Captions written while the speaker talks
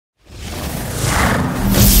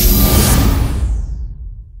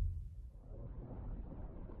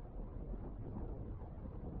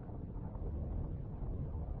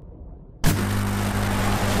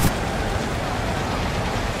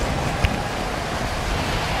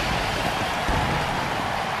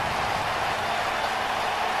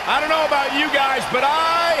I don't know about you guys, but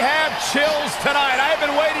I have chills tonight. I've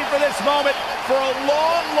been waiting for this moment for a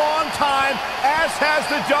long, long time, as has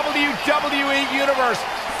the WWE Universe.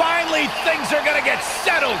 Finally, things are going to get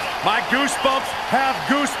settled. My goosebumps have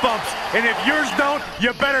goosebumps, and if yours don't,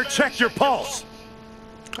 you better check your pulse.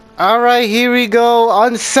 Alright, here we go.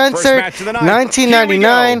 Uncensored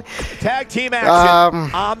 1999. Tag team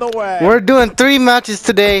action on the way. We're doing 3 matches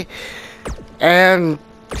today, and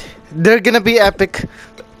they're gonna be epic.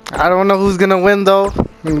 I don't know who's gonna win though.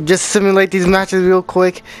 Let me just simulate these matches real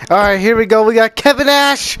quick. Alright, here we go. We got Kevin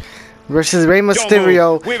Nash versus Rey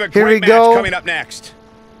Mysterio. We have a here we great match go. coming up next.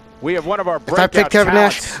 We have one of our If I pick Kevin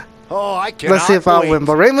Nash, let's see if I win.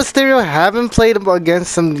 But Rey Mysterio, haven't played him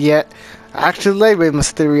against him yet. I actually like Rey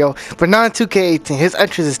Mysterio, but not in 2K18. His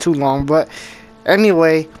entrance is too long. But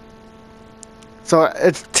anyway, so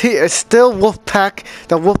it's still Wolfpack,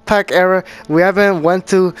 the Wolfpack era. We haven't went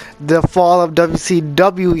to the fall of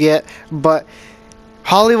WCW yet, but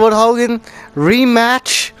Hollywood Hogan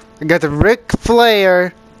rematch. I got the Ric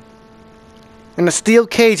Flair in a steel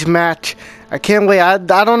cage match. I can't wait. I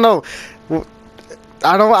don't know.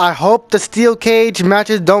 I hope the steel cage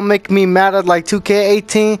matches don't make me mad at like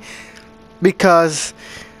 2K18, because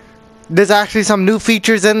there's actually some new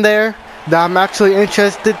features in there that I'm actually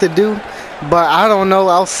interested to do. But I don't know.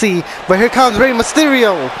 I'll see. But here comes Rey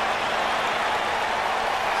Mysterio.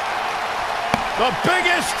 The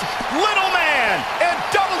biggest little man in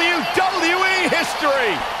WWE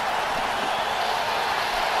history.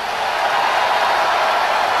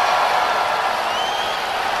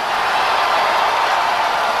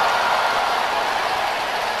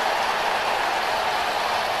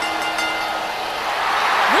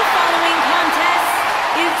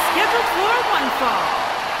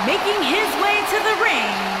 Making his way to the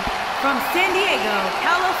ring from San Diego,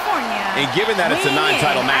 California. And given that it's a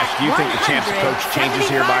non-title match, do you think the champ's approach changes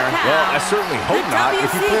here, Byron? Well, I certainly hope not. If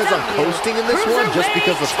he plans on coasting in this one just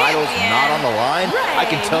because the title's not on the line, I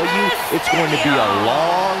can tell you it's going to be a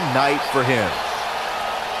long night for him.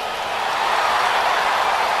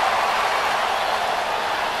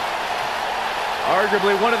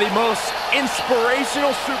 Arguably one of the most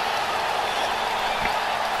inspirational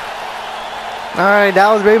Alright, that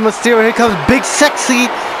was Rey Mysterio. Here comes Big Sexy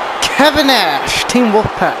Kevin Nash. Team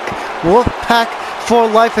Wolfpack. Wolfpack for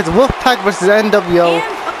life. It's Wolfpack versus NWO.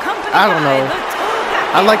 I don't know.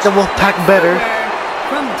 I like the Wolfpack better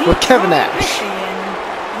with Kevin Nash.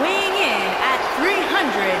 Weighing in at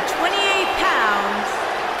 328 pounds,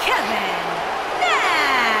 Kevin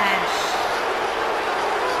Nash.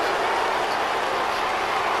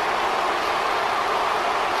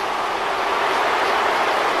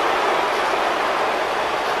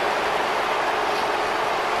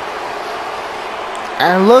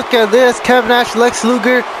 And look at this, Kevin Nash, Lex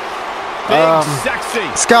Luger,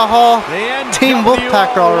 Scott Hall, Team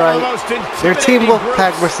Wolfpack, alright. They're Team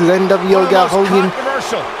Wolfpack versus NWO, got Hogan,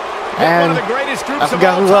 and I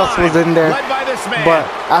forgot who else was in there. But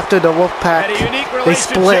after the Wolfpack, they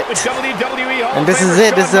split. And this is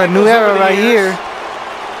it, this is a new era right here.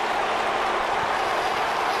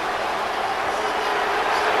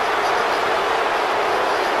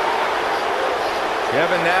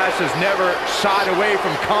 Kevin Nash has never shied away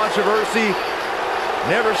from controversy,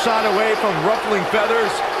 never shied away from ruffling feathers,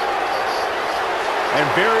 and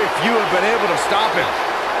very few have been able to stop him.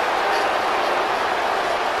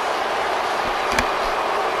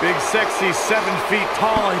 Big Sexy, 7 feet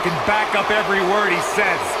tall, and can back up every word he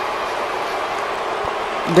says.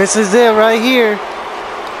 This is it right here.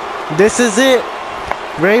 This is it.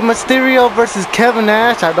 Rey Mysterio versus Kevin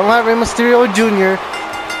Nash. I don't have Rey Mysterio Jr.,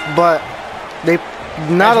 but they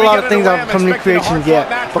not a lot of things are from new creations yet.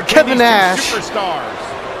 But Kevin Nash.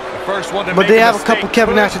 But they have a couple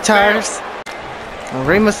Kevin Nash attires.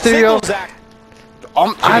 Rey Mysterio.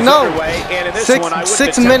 I know.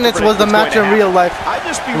 6 minutes was the match in real life.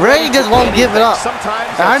 Rey just won't give it up.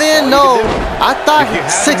 I didn't know. I thought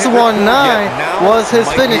 619 was his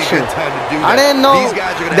finisher. I didn't know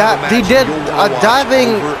that he did a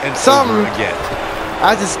diving something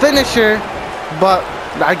as his finisher, but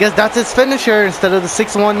I guess that's his finisher instead of the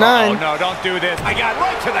 619. Oh, no, don't do this. I got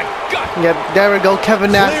right to the gut. Yep, there we go.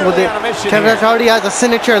 Kevin Nash with it. Kevin Nash already has a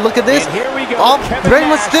signature. Look at this. Oh, Rey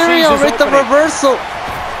Mysterio with the reversal.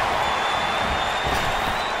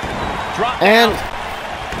 And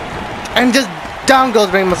just down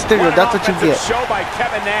goes Rey Mysterio. That's what you get.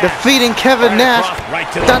 Defeating Kevin Nash.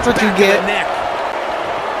 That's what you get.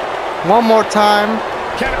 One more time.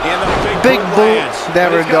 Big boot.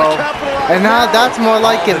 There we go. And now that's more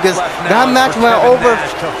like it because that match went over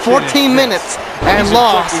 14 minutes and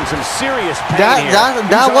lost.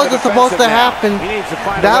 That wasn't supposed to happen.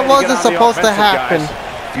 That wasn't supposed to happen.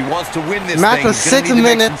 If he wants to win this match was 6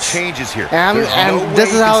 minutes, and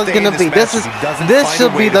this is how it's gonna be. This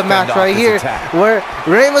should be the match right here, where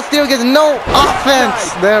Rey Mysterio gets no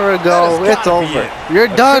offense. There we go. It's over. You're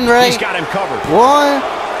done, Rey. He's got him covered. 1,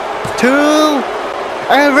 2,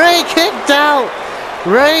 and Rey kicked out.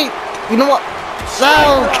 Rey, you know what? So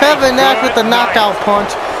Kevin Nash with the knockout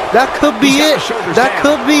punch. That could be it. That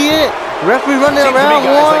could be it. Referee running around.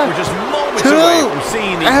 1, 2,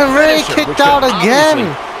 and Rey kicked out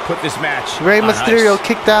again. Put this match. Rey Mysterio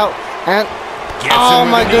kicked out, and oh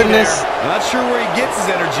my goodness! I'm not sure where he gets his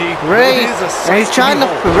energy. Rey, and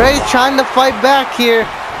Rey's trying to fight back here.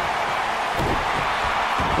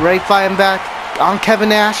 Rey fighting back on Kevin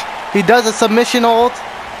Nash. He does a submission hold,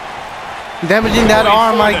 damaging that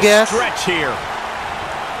arm, I guess. Stretch here.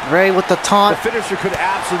 Rey with the taunt. The finisher could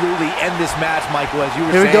absolutely end this match, Michael, as you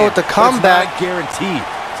were saying. Here we go with the comeback. It's not guaranteed.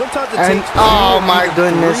 Sometimes it takes oh my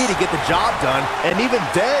goodness, to get the job done, and even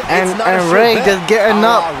dead, and it's not a Rey bet. just getting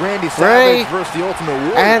up. Randy Rey versus the Ultimate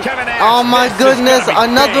Warrior. And oh my goodness,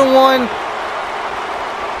 another one.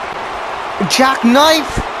 Jackknife.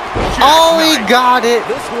 Oh, he got it.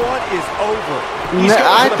 This one is over.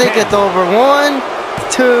 I think it's over. 1,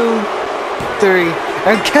 2, 3,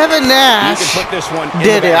 and Kevin Nash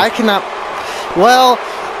did it. I cannot. Well,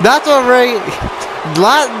 that's what Rey.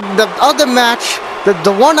 The other match.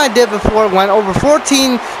 The one I did before went over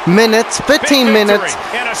 14 minutes, 15 minutes.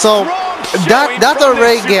 So that's what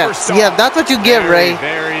Rey gets. Yeah, that's what you get, Rey.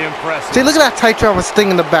 Very impressive. See, look at that Titantron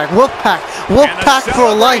sting in the back. Wolfpack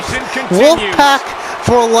for life. Wolfpack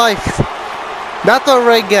for life. That's what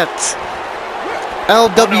Rey gets.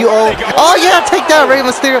 LWO. Oh yeah, take that, Rey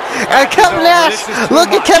Mysterio. And Kevin Nash.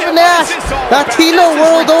 Look at Kevin Nash. Latino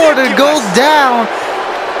World Order goes down.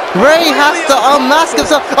 Rey has to unmask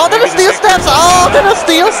himself. Oh, do the steel steps. Oh, do the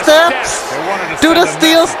steel steps. Do the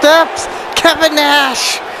steel steps. Kevin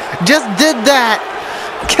Nash just did that.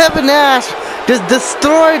 Kevin Nash just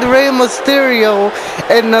destroyed Rey Mysterio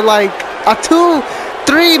in like a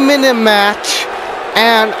 2-3 minute match,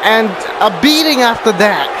 and a beating after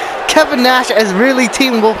that. Kevin Nash is really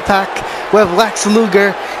Team Wolfpack with Lex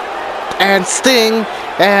Luger and Sting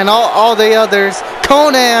and all the others.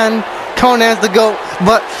 Conan's the GOAT,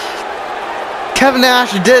 but Kevin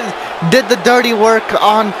Nash did the dirty work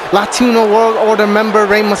on Latino World Order member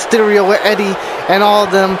Rey Mysterio with Eddie and all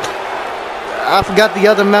of them. I forgot the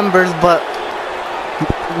other members, but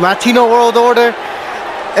Latino World Order,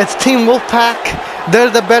 it's Team Wolfpack.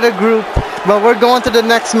 They're the better group, but we're going to the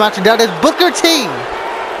next match. That is Booker T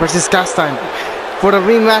versus Scott Steiner for the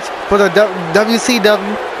rematch for the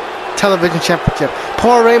WCW Television Championship.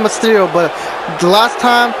 Poor Rey Mysterio, but the last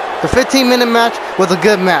time, the 15-minute match was a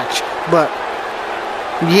good match. But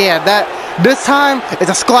yeah, this time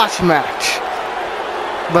it's a squash match.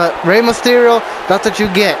 But Rey Mysterio, that's what you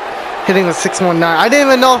get, hitting the 619. I didn't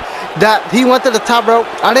even know that he went to the top rope.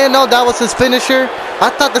 I didn't know that was his finisher. I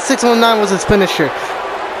thought the 619 was his finisher.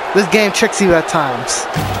 This game tricks you at times.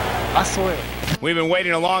 I swear. We've been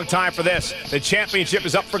waiting a long time for this. The championship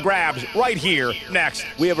is up for grabs right here next.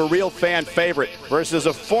 We have a real fan favorite versus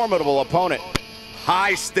a formidable opponent.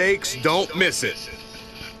 High stakes, don't miss it.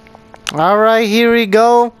 All right, here we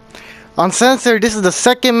go. Uncensored, this is the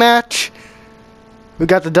second match. We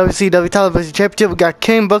got the WCW Television Championship. We got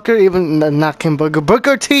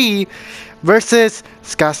Booker T versus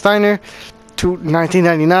Scott Steiner,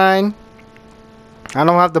 1999. I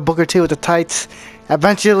don't have the Booker T with the tights.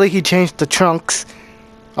 Eventually, he changed the trunks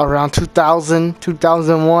around 2000,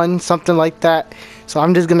 2001, something like that. So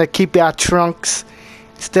I'm just gonna keep it at trunks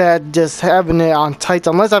instead, just having it on tights,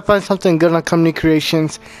 unless I find something good on Company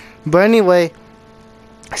Creations. But anyway,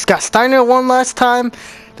 Scott Steiner won last time,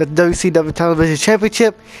 the WCW Television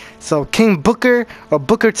Championship. So King Booker or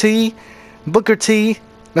Booker T,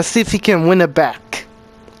 let's see if he can win it back.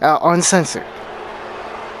 Uncensored.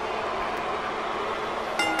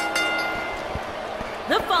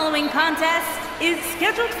 The following contest is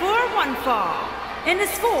scheduled for one fall and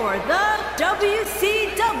is for the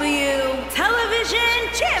WCW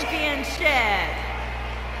Television Championship.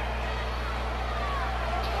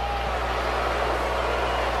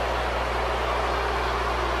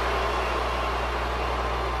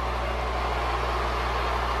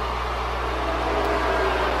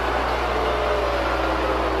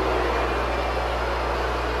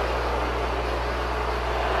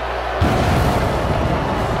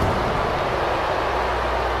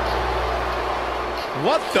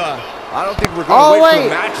 What the? I don't think we're going to wait for the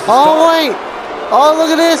match to start. Wait. Oh, look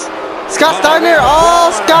at this. Scott Steiner.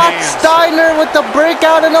 Oh, Scott Steiner with the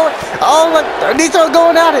breakout and oh, look, these two are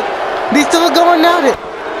going at it. These two are going at it.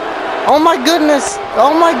 Oh my goodness.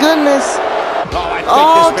 Oh my goodness.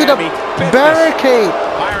 Oh, to the barricade.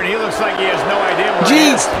 Byron, he looks like he has no idea where he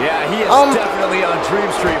is. Yeah, he is definitely on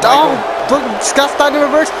Dream Street, Michael. Oh, look, Scott Steiner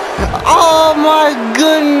reverse. Oh my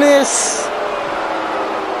goodness.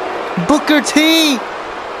 Booker T.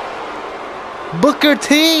 Booker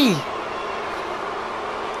T.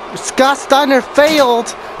 Scott Steiner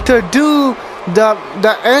failed to do the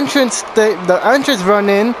entrance run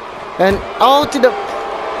in, and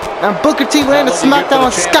Booker T landed a smackdown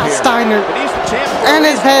on Scott Steiner, and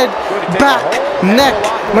his head, back, neck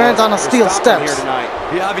lands on the steel steps.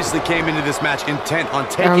 He obviously came into this match intent on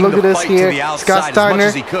taking the fight here. to the outside Scott Steiner. as much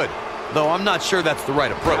as he could. Though I'm not sure that's the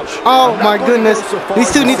right approach. Oh my goodness!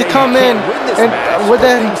 These two need to come in and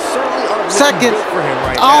within seconds.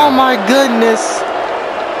 Oh my goodness!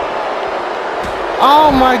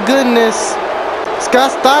 Oh my goodness!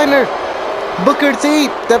 Scott Steiner, Booker T,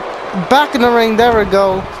 the back in the ring. There we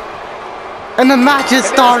go. And the match has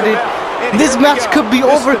started. This match could be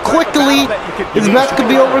over quickly. This match could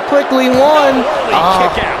be over quickly.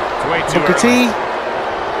 Booker T.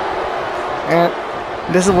 And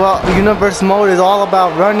this is what Universe Mode is all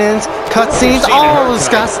about. Run-ins, cutscenes. Oh,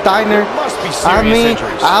 Scott Steiner. I mean,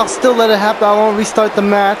 I'll still let it happen. I won't restart the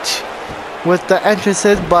match with the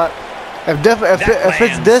entrances, but if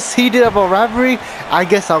it's this heated of a rivalry, I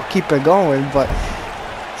guess I'll keep it going. But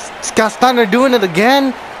Scott Steiner doing it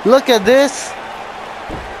again. Look at this.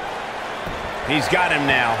 He's got him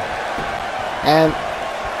now. And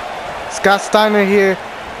Scott Steiner here,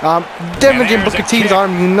 damaging Booker T's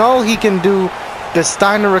arm. You know he can do the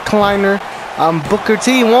Steiner recliner. Booker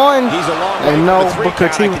T won. And no, Booker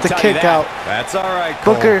T with the kick out. That's all right,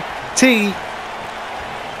 Cole. Booker T.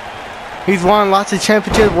 He's won lots of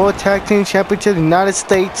championships, World Tag Team Championships, United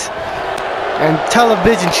States, and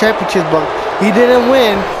Television Championships, but he didn't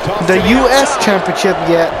win the U.S. Championship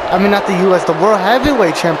yet. I mean, not the U.S., the World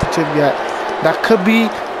Heavyweight Championship yet. That could be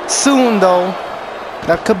soon, though.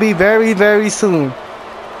 That could be very, very soon.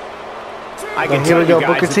 Here we go,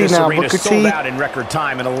 Booker T now. Booker T out in record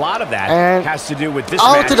time, and a lot of that has to do with this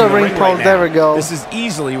match to the ring post. There we go. This is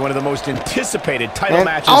easily one of the most anticipated title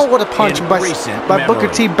matches. Oh, what a punch by Booker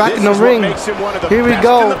T back in the ring. Here we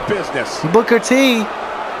go. Booker T.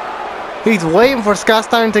 He's waiting for Scott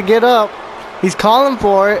Steiner to get up. He's calling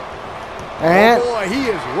for it. And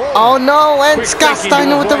oh no! And Scott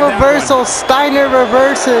Steiner with the reversal. Steiner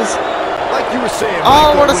reverses. Like you were saying,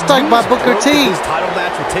 oh, what a strike by Booker T. This title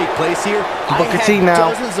match would take place here. Booker T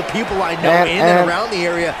now. Dozens of people I know in and around the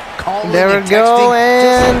area calling there we go,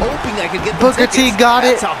 and Booker T got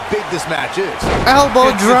it. That's how big this match is.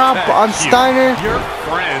 Elbow drop on Steiner. Your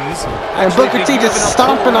friends. And Booker T just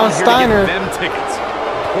stomping on Steiner. And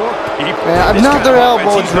another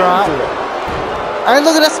elbow drop. And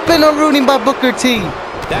look at that spin on Rooney by Booker T.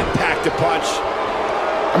 That packed a punch.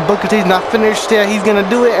 And Booker T's not finished yet. He's gonna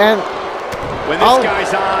do it, and when this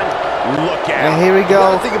guy's on, look at and here we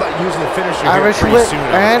go. Think about using the finisher Irish whip,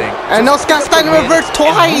 and no, Scott Steiner reversed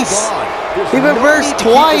twice. He reversed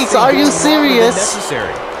twice. Are you serious?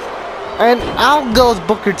 And out goes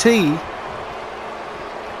Booker T.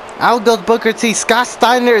 Out goes Booker T. Scott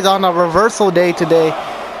Steiner is on a reversal day today,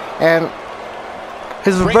 and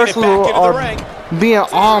his reversals are being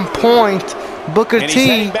on point. Booker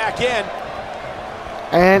T.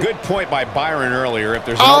 And good point by Byron earlier. If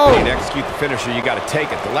there's an opening to execute the finisher, you got to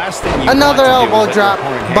take it. The last thing you another elbow drop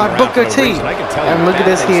by Booker T. And look at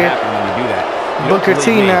this here. Booker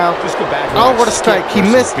T now. Oh, what a strike. He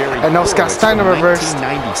missed. And no, Scott Steiner reversed.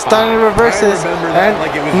 Steiner reverses. And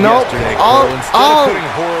nope. Oh,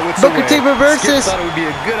 Booker T reverses. Thought it would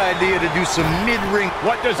be a good idea to do some mid-ring.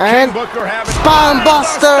 What does King Booker have? Spine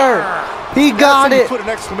buster. He got it.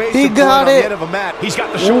 He got it. He's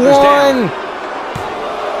got the shoulders down.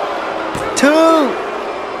 2.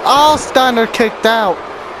 Oh, Steiner kicked out.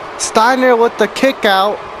 Steiner with the kick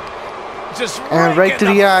out. And right to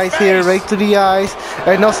the eyes here, right to the eyes.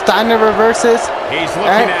 And no, Steiner reverses. He's looking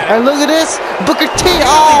at it. And look at this. Booker T.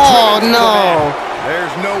 Oh, no.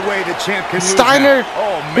 There's no way the champ can Steiner,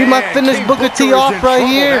 he might finish Booker T off right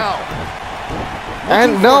here.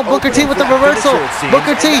 And no, Booker T with the reversal.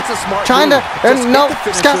 Booker T trying to, and no,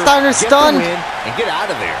 Scott Steiner stunned. And get out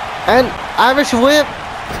of there. And Irish whip.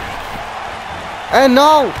 And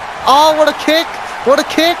no. Oh, what a kick. What a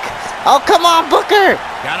kick. Oh, come on, Booker.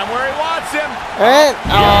 Got him where he wants him. And,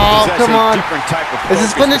 oh, come on. Is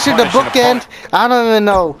this finishing the bookend? I don't even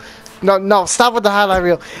know. No, stop with the highlight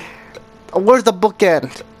reel. Where's the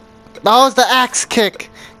bookend? That was the axe kick.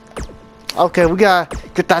 Okay, we gotta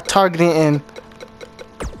get that targeting in.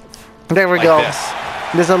 There we go.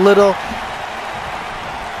 There's a little,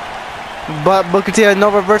 but Booker T has no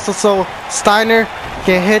reversal, so Steiner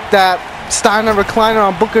can hit that Steiner recliner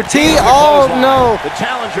on Booker T. Oh no! The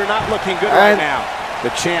challenger not looking good right now. The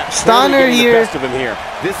champ Steiner here. The best of him here.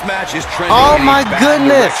 This match is trending. Oh my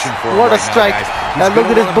goodness! What a strike! Now look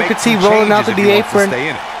at this Booker T rolling out to the apron.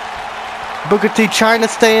 Booker T trying to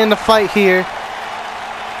stay in the fight here.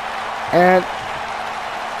 And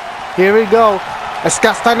here we go.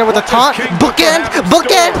 Scott Steiner with a taunt. Bookend!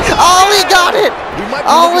 Bookend! Oh, he got it!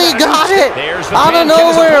 Oh, he got it! Out of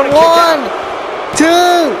nowhere. 1, 2,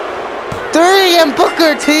 3, and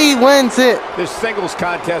Booker T wins it. This singles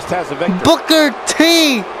contest has a victor. Booker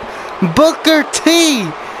T! Booker T!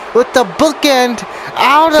 With the bookend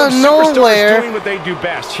out of nowhere. Doing what they do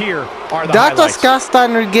best. Here are the That's what Scott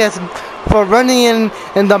Steiner gets for running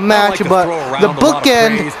in the match, but the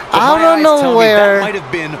bookend out of nowhere. That might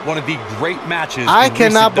have been one of the great matches. I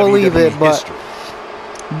cannot believe it, but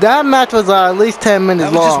that match was at least 10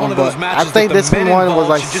 minutes long. But I think this one was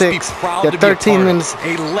like 6, 13 minutes.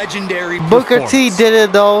 A legendary Booker T did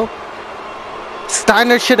it though.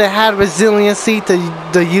 Steiner should have had resiliency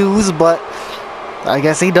to use, but I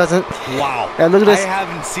guess he doesn't. Wow. And look at this. I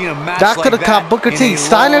haven't seen a match that could have caught Booker T.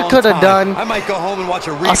 Steiner could have done I might go home and watch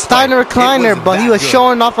a Steiner recliner, but he was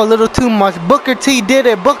showing off a little too much. Booker T did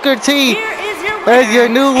it. Booker T. There's your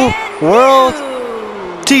new World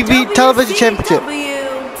TV Television Championship.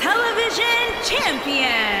 Television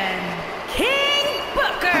Champion, King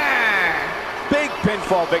Booker. Big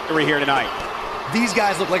pinfall victory here tonight. These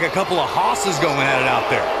guys look like a couple of hosses going at it out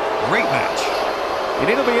there. Great match. And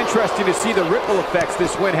it'll be interesting to see the ripple effects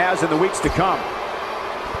this win has in the weeks to come.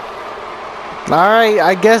 Alright,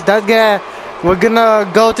 I guess that's we're gonna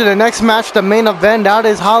go to the next match, the main event. That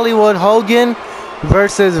is Hollywood Hogan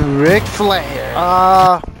versus Ric Flair.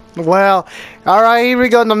 Well, alright, here we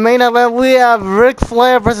go. In the main event, we have Ric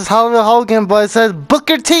Flair versus Hollywood Hogan, but it says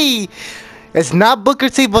Booker T. It's not Booker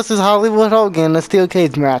T versus Hollywood Hogan, a steel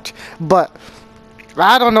cage match. But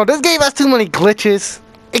I don't know. This game has too many glitches.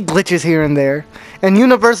 It glitches here and there. In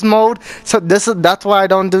universe mode, so that's why I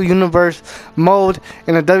don't do universe mode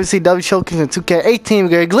in the WCW showcase in 2K18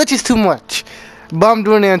 because it glitches too much. But I'm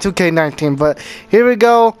doing it in 2K19. But here we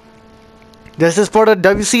go. This is for the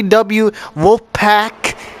WCW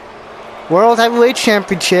Wolfpack World Heavyweight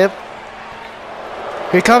Championship.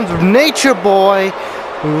 Here comes Nature Boy,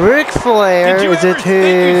 Ric Flair. Is it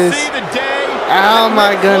his? Oh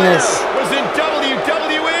my goodness.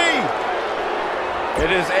 It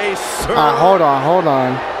is a hold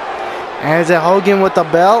on. And is it Hogan with the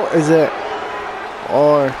belt? Is it?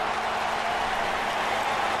 Or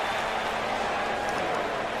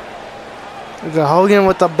is it Hogan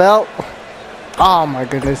with the belt? Oh my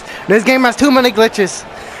goodness. This game has too many glitches.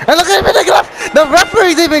 And look at it, the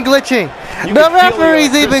referee's even glitching. The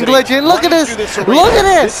referee's even glitching. Look at this. Look at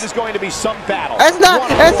this. This is going to be some battle.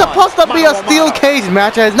 It's supposed to be a steel cage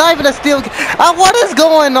match. It's not even a steel cage. What is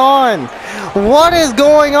going on? What is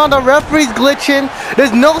going on? The referee's glitching.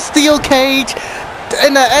 There's no steel cage.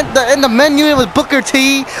 In the menu it was Booker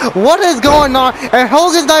T. What is going on? And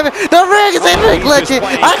Hogan's not even. The ring is even glitching.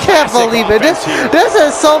 I can't believe it. This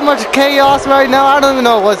is so much chaos right now. I don't even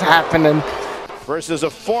know what's happening. Versus a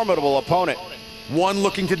formidable opponent. One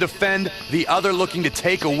looking to defend, the other looking to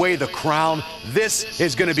take away the crown. This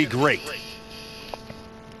is going to be great.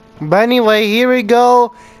 But anyway, here we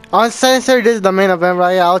go. Uncensored, this is the main event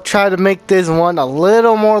right here. I'll try to make this one a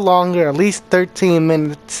little more longer, at least 13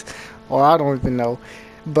 minutes. Or I don't even know.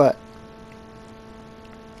 But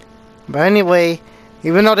anyway,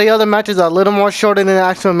 even though the other matches are a little more shorter than the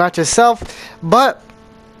actual match itself, but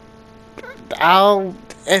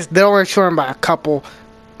they're only short by a couple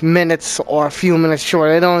minutes or a few minutes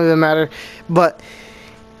short. It don't even matter. But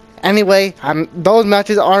anyway, those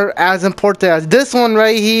matches aren't as important as this one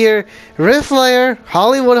right here. Ric Flair,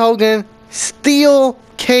 Hollywood Hogan, steel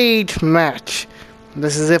cage match.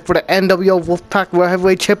 This is it for the NWO Wolfpack World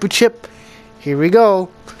Heavyweight Championship. Here we go.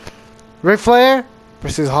 Ric Flair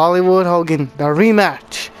versus Hollywood Hogan, the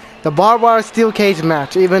rematch. The barbed wire steel cage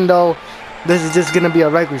match, even though this is just going to be a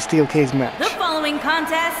regular steel cage match. The following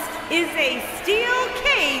contest is a steel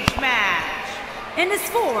cage match and is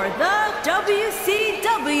for the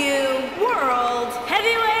WCW World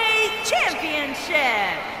Heavyweight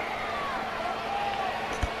Championship.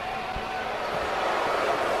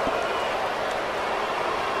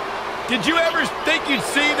 Did you ever think you'd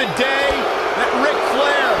see the day that Ric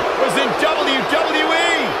Flair was in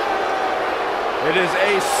WWE? It is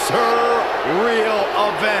a surreal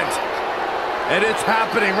event. And it's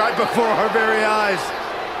happening right before our very eyes.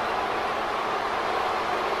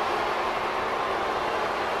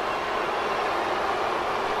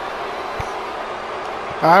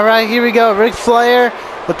 Alright, here we go. Ric Flair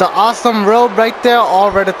with the awesome robe right there,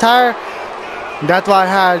 all red attire. That's what I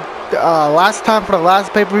had last time for the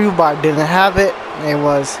last pay-per-view, but I didn't have it.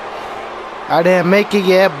 I didn't make it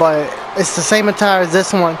yet, but it's the same attire as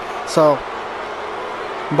this one. So,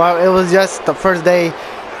 but it was just the first day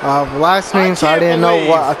of live stream, so I didn't know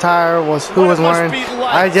what attire was, who was wearing.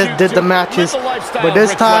 I just did the matches, but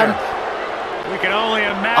this time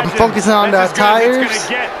I'm focusing on the attires.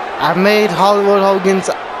 I made Hollywood Hogan's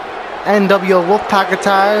NWO Wolfpack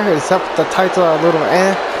attire, except the title a little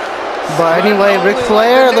eh. But anyway, Ric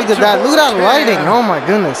Flair, look at that. Look at that lighting. Oh my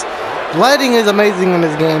goodness. Lighting is amazing in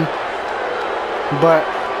this game. But,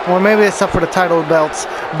 or maybe except for the title belts.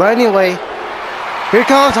 But anyway, here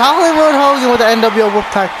comes Hollywood Hogan with the NWO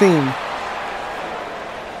Wolfpack theme.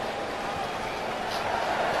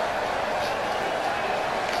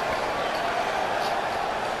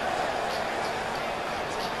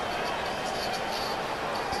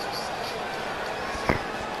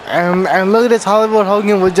 And look at this, Hollywood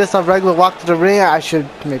Hogan with just a regular walk to the ring. I should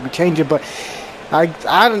maybe change it, but I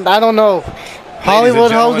don't know.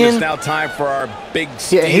 Hollywood Hogan. It's now time for our big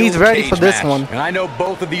yeah, he's ready for this match. one. And I know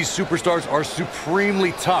both of these superstars are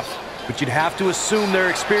supremely tough, but you'd have to assume they're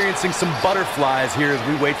experiencing some butterflies here as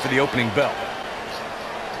we wait for the opening bell.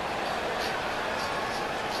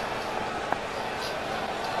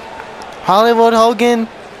 Hollywood Hogan.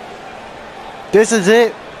 This is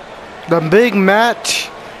it. The big match.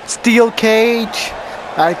 Steel cage.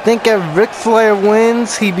 I think if Ric Flair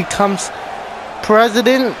wins, he becomes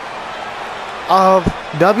president of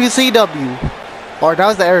WCW. Or that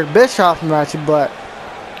was the Eric Bischoff match, but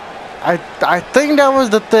I think that was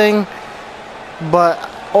the thing. But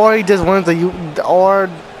or he just wins or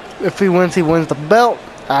if he wins the belt.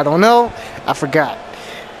 I don't know. I forgot.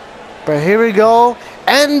 But here we go.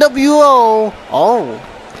 NWO. Oh,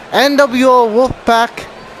 NWO Wolfpack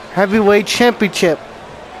Heavyweight Championship.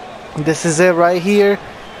 This is it right here.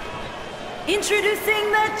 Introducing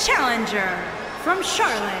the challenger from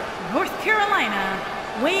Charlotte, North Carolina,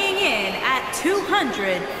 weighing in at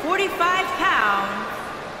 245 pounds,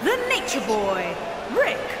 the Nature Boy,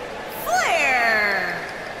 Ric Flair.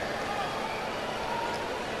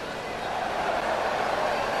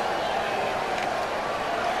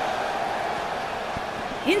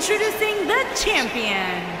 Introducing the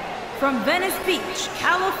champion from Venice Beach,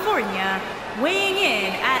 California, weighing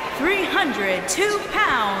in at 302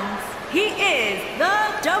 pounds, he is the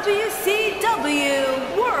WCW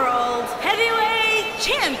World Heavyweight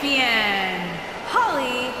Champion,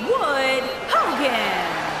 Hollywood Hogan.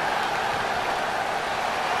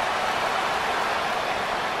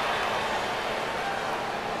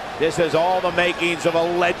 This has all the makings of a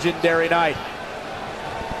legendary night.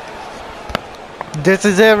 This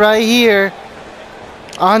is it right here.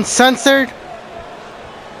 Uncensored.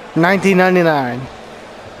 1999.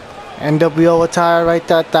 NWO attire right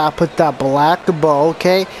there. I put that black, but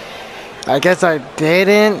okay. I guess I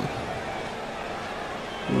didn't.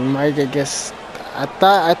 I guess I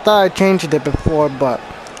thought I changed it before, but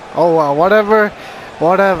oh well, whatever.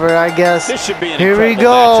 I guess. Here we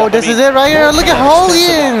go. This is it right here. Look at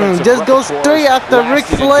Hogan. Just goes straight after Ric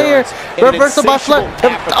Flair. Reversal by Flair.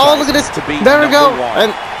 Oh, look at this. There we go.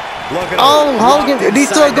 And oh, Hogan. These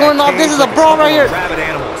two are going off. This is a brawl right here.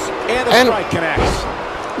 And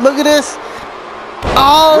look at this.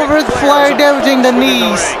 Oh, Ric Flair damaging the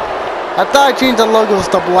knees. I thought I changed the logos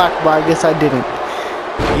to black, but I guess I didn't.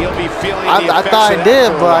 I thought I did,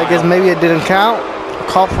 but I guess maybe it didn't count.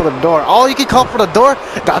 Call for the door. Oh, you can call for the door?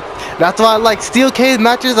 That's why I like steel cage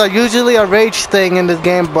matches are usually a rage thing in this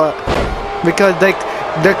game, but because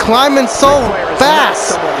they're climbing so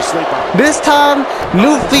fast. This time,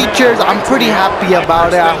 new features. I'm pretty happy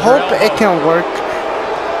about it. I hope it can work.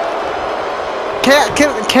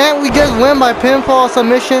 Can't we just win by pinfall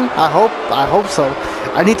submission? I hope so.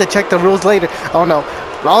 I need to check the rules later. Oh no.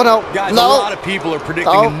 Oh no. Guys, no. A lot of people are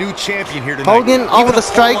predicting a new champion here tonight. Hogan over the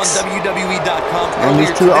strikes. And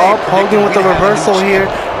these two up. Hogan with the reversal here.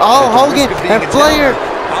 Oh, Hogan and Flair.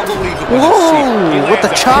 Whoa, with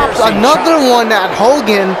the chops. Another one at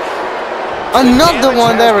Hogan. Another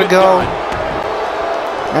one. There we go.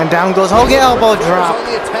 And down goes Hogan. Elbow drop.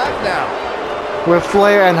 With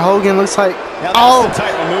Flair and Hogan looks like. Oh,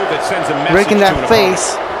 Rick in that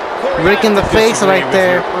face. Rick in the face right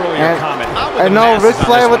there. And no, Ric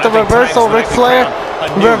Flair with the reversal. Ric Flair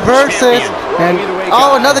reverses. And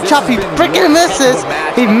oh, another chop. He freaking misses.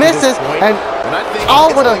 He misses. And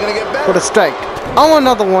oh, with a strike. Oh,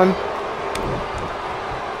 another one.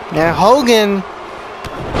 And Hogan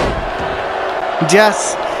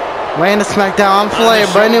just ran the SmackDown on Flair.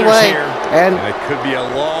 But anyway, and it could be a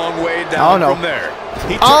long way down from there.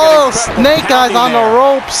 Oh, Snake Eyes on the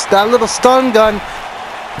ropes. That little stun gun.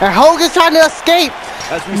 And Hogan's trying to escape.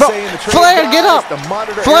 Flair, get up!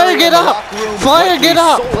 Flair, get up! Flair, get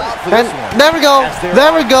up! And there we go.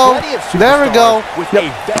 There we go. There we go.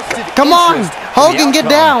 Come on, Hogan, get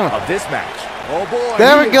down.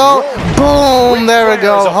 There we go. Boom. There we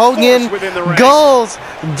go. Hogan goes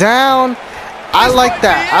down. I like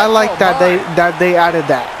that. I like that they added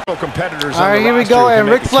that. All right, here we go. And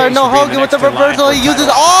Ric Flair, no Hogan with the reversal. He uses.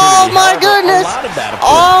 Oh my goodness!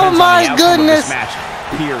 Oh my goodness!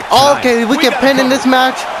 Okay, we can pin in this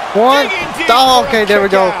match. One. Oh, okay, there we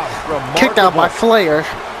go. Kicked out by Flair,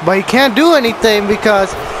 but he can't do anything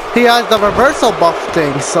because he has the reversal buff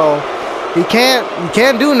thing. So he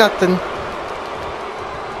can't do nothing.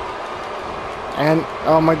 And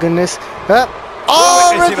oh my goodness.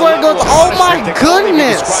 Oh, Ric Flair goes. Oh my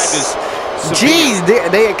goodness. Jeez,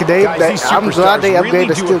 I'm glad they upgraded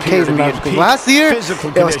the steel cage match. Last year,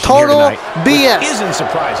 it was total BS.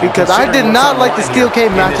 Because I did not like the steel cage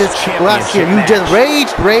matches last year. You just rage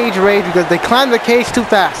because they climbed the cage too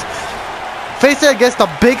fast. Faced it against the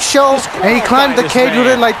Big Show, and he climbed the cage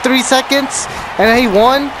within like 3 seconds, and he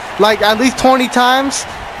won like at least 20 times.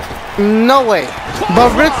 No way. But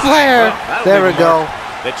Ric Flair, there we go.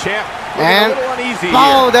 The champ. And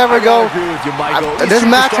oh, there we go. This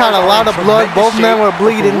match had a lot of blood. Both men were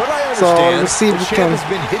bleeding. So let's see if we can.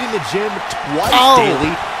 Oh,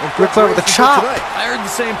 Ric Flair with the chop. I heard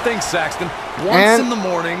the same thing, Saxton. Once in the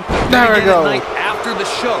morning, there we go. night after the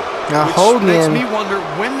show. Now which Hogan. makes me wonder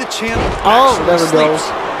when the champ Oh, there we go.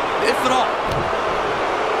 sleeps, if at all.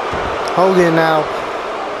 Hogan now.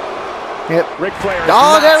 Yep.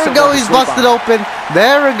 Oh, there we go. He's busted open.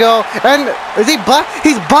 There we go. And is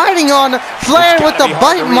he's biting on Flair with the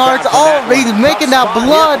bite marks. Oh, he's making that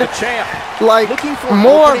blood like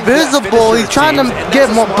more visible. He's trying to get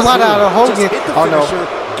more blood out of Hogan. Oh no.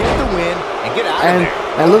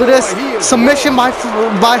 And look at this submission by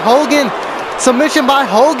Hogan. Submission by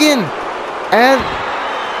Hogan. And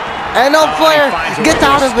no, Flair gets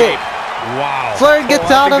out of it. Wow. Flair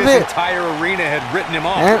gets out of it. Entire arena had written him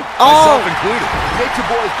off. And myself included.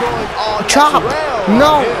 Chop.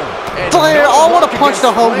 No. Flair. Oh, what a punch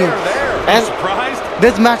to Hogan. And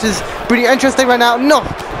this match is pretty interesting right now. No.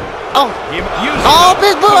 Oh. Oh,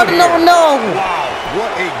 big blood. No. Wow.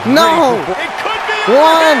 What a no. It could be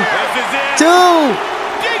 1, 2.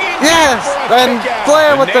 Yes. And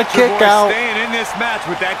Flair with the kick out. Staying in this match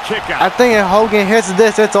with that kick out. I think if Hogan hits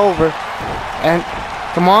this, it's over. And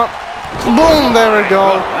come on. Boom, there we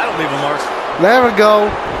go. That'll leave a mark. There we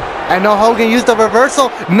go. And no, Hogan used the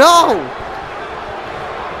reversal. No!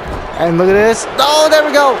 And look at this. Oh, there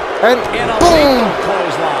we go. And boom!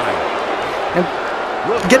 And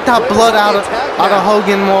get that blood out of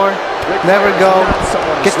Hogan more. There we go.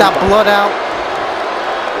 Get that blood out.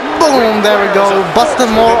 Boom, there we go.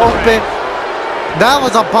 Busting more open. That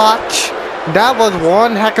was a botch. That was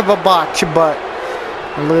one heck of a botch, but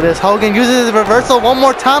and look at this. Hogan uses his reversal one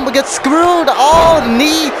more time but gets screwed. Oh,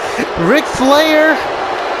 knee. Ric Flair.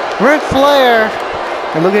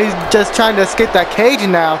 And look at he's just trying to escape that cage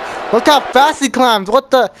now. Look how fast he climbs.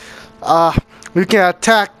 What the? We can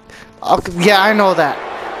attack. Yeah, I know that.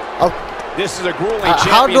 This is a grueling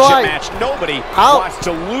championship match. Nobody wants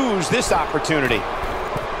to lose this opportunity.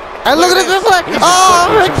 And look at this, Ric Flair.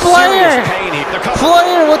 Oh, Ric Flair.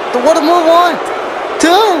 Flair, what a move. 1,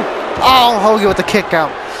 2. Oh, Hogan with the kick out.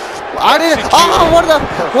 I didn't. Oh, what the?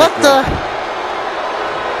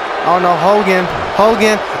 Oh no, Hogan.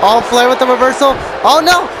 Oh, Flair with the reversal. Oh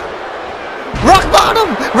no. Rock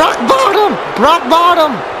bottom.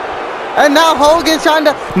 And now Hogan's trying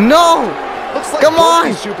to. No. Come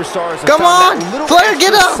on. Come on. Flair,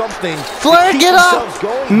 get up. Flair, get up.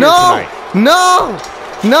 No.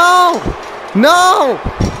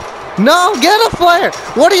 Get up, Flair.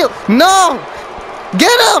 What are you? No.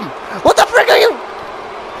 Get him! What the frick are you?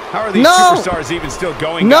 How are these superstars even still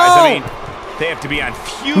going, guys? I mean, they have to be on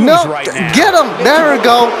fumes right now. Get him! There we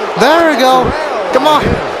go. Come on.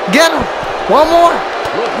 Get him. One more.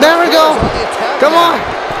 There we go. Come on.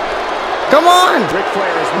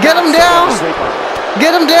 Get him down.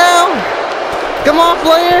 Come on,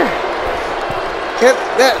 Flair.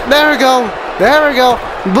 There we go.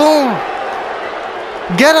 Boom.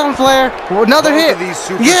 Get him, Flair. Another hit.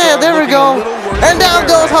 Yeah, there we go. And down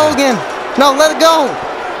goes Hogan. No, let it go.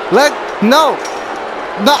 No,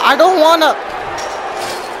 I don't want to.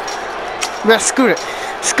 Screw it.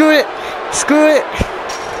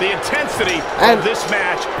 The intensity of this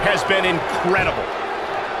match has been incredible.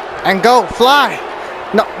 And go, fly.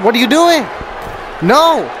 No, what are you doing?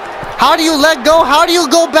 No. How do you let go? How do you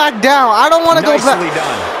go back down? I don't want to go back. Nicely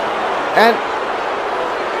done. And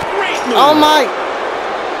Oh my.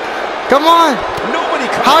 Come on.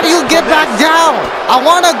 How do you get back down? I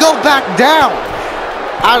want to go back down.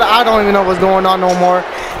 I don't even know what's going on no more.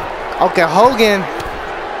 Okay, Hogan.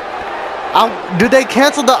 Do they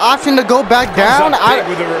cancel the option to go back down?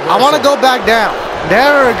 I want to go back down.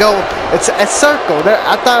 There we go. It's a circle.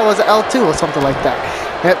 I thought it was L2 or something like that.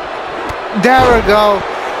 There we go.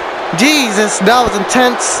 Jesus, that was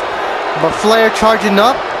intense. But Flair charging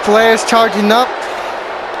up. Flair's charging up.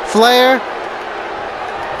 Flair.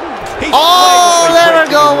 Oh, there we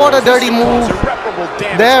go. What a dirty move.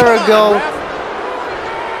 There we go.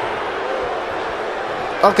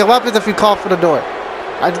 Okay, what happens if you call for the door?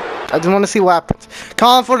 I just want to see what happens.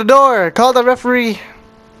 Calling for the door. Call the referee.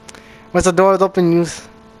 Once the door is open, use.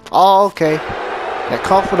 Oh, okay. Yeah,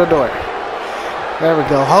 call for the door. There we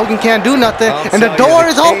go. Hogan can't do nothing, and the door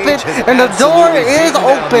is open, and the door is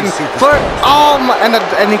open for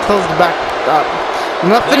and he closed the back up.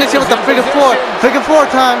 I'm gonna finish it with the figure four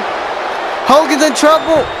time. Hogan's in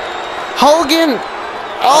trouble. Hogan.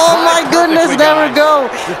 Oh my goodness, there we go.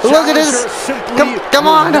 Look at this. Come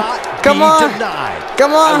on. Come on.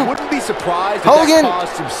 Come on. I wouldn't be surprised if Hogan. that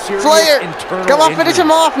caused some serious Flair. Come on, injury. finish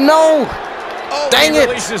him off. No. Dang it.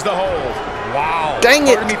 Releases the hold. Wow. Dang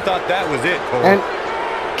it. Part of me thought that was it, Cole. And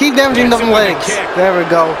keep damaging them legs. There we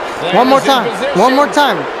go. One more time. One more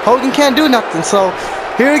time. Hogan can't do nothing. So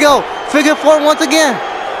here we go. Figure four once again.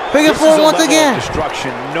 Figure four once again.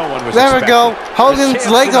 There we go. Hogan's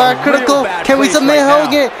legs are critical. Can we submit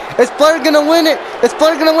Hogan? Is Flair gonna win it? Is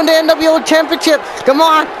Flair gonna win the NWO Championship? Come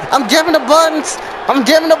on. I'm jamming the buttons. I'm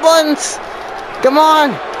jamming the buttons. Come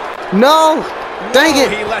on. No. Dang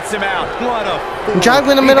it. He lets him out. What a fool. Drive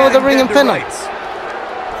in the middle of the ring and pin him.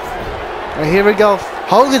 And here we go.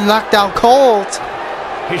 Hogan's knocked out cold.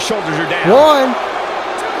 His shoulders are down. 1,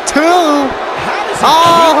 2.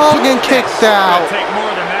 Oh, Hogan kicked out. Take more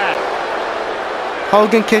than that.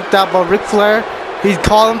 Hogan kicked out by Ric Flair. He's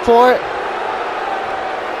calling for it.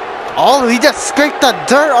 Oh, he just scraped the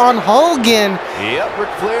dirt on Hogan. Yep, Ric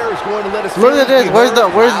Flair is going to let us. Look at this. Where's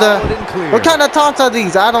the? What kind of taunts are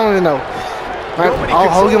these? I don't even know. Oh,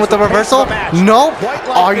 Hogan with the reversal. Nope.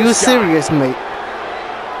 Are you serious, mate?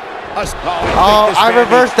 Oh, I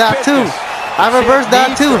reversed that too. I reversed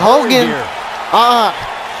that too. Hogan.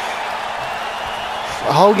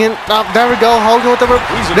 Hogan. Oh, there we go. Hogan with the.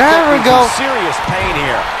 There we go. Serious pain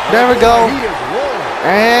here. There we go.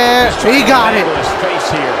 And he got it.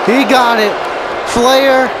 He got it.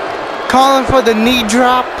 Flair calling for the knee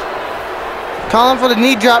drop. Calling for the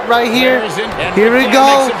knee drop right here. Here we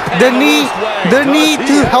go. The knee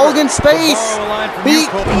to Hogan's face. He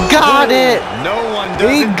got it.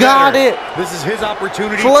 He got it. This is his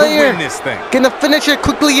opportunity Flair to win this thing. gonna finish it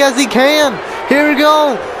quickly as he can. Here we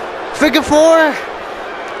go. Figure four.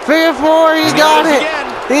 Figure four. He got it.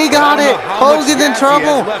 He got it. Hogan's in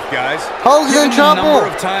trouble. Hogan's in trouble. 1,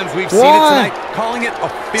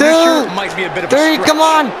 2, 3. Come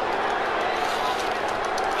on.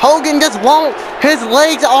 Hogan just won't. His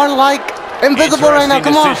legs are like invisible right now.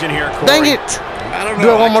 Come on. Dang it. Do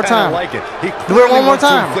it one more time. Do it one more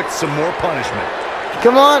time. Inflict some more punishment.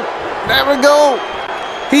 Come on. There we go.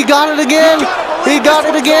 He got it again. He got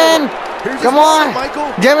it again. Come on.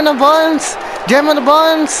 Jamming the buns. Jamming the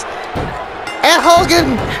buns. And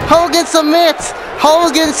Hogan submits.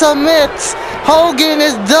 Hogan submits. Hogan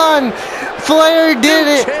is done. Flair did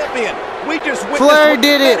it. Flair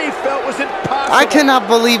did it. I cannot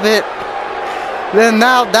believe it. Then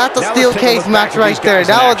now that's a steel cage match right there.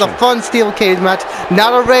 That was a fun steel cage match.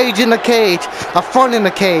 Not a rage in the cage. A fun in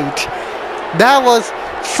the cage. That was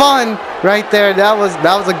fun right there. That was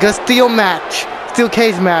a good steel match. Steel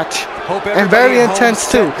cage match. And very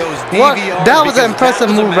intense too. That was an impressive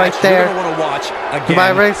move right there by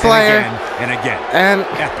Ric Flair. And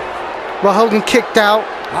well, Hogan kicked out.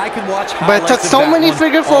 But it took so many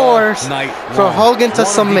figure fours for Hogan to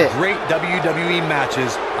submit. Great WWE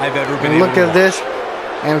matches I've ever been. Look at this.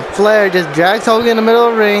 And Flair just drags Hogan in the middle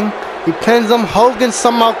of the ring. He pins him. Hogan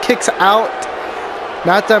somehow kicks out.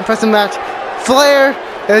 Not the impressive match. Flair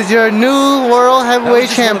is your new World Heavyweight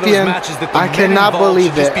Champion. I cannot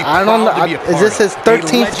believe it. I don't know. Is this his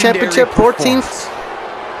 13th championship? 14th?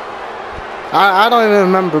 I don't even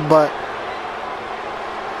remember, but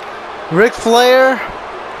Ric Flair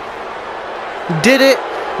did it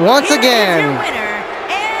once again. Your winner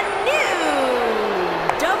and new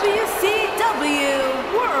WCW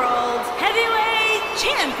World Heavyweight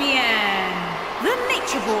Champion, the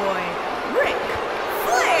Nature Boy, Ric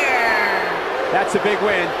Flair. That's a big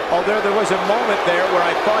win, although there was a moment there where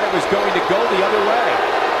I thought it was going to go the other way.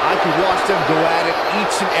 I could watch them go at it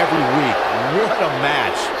each and every week. What a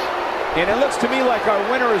match. And it looks to me like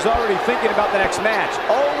our winner is already thinking about the next match.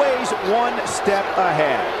 Always one step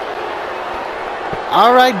ahead.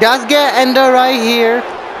 All right, that's gonna end it right here.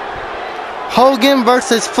 Hogan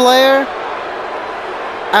versus Flair.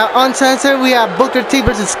 At Uncensored, we have Booker T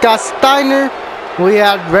versus Scott Steiner. We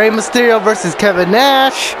have Rey Mysterio versus Kevin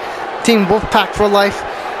Nash. Team Wolfpack for life.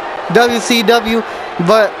 WCW.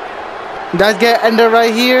 But that's gonna end it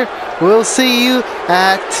right here. We'll see you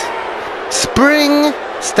at Spring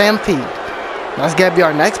Stampede. That's gonna be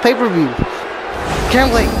our next pay-per-view.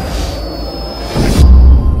 Can't wait.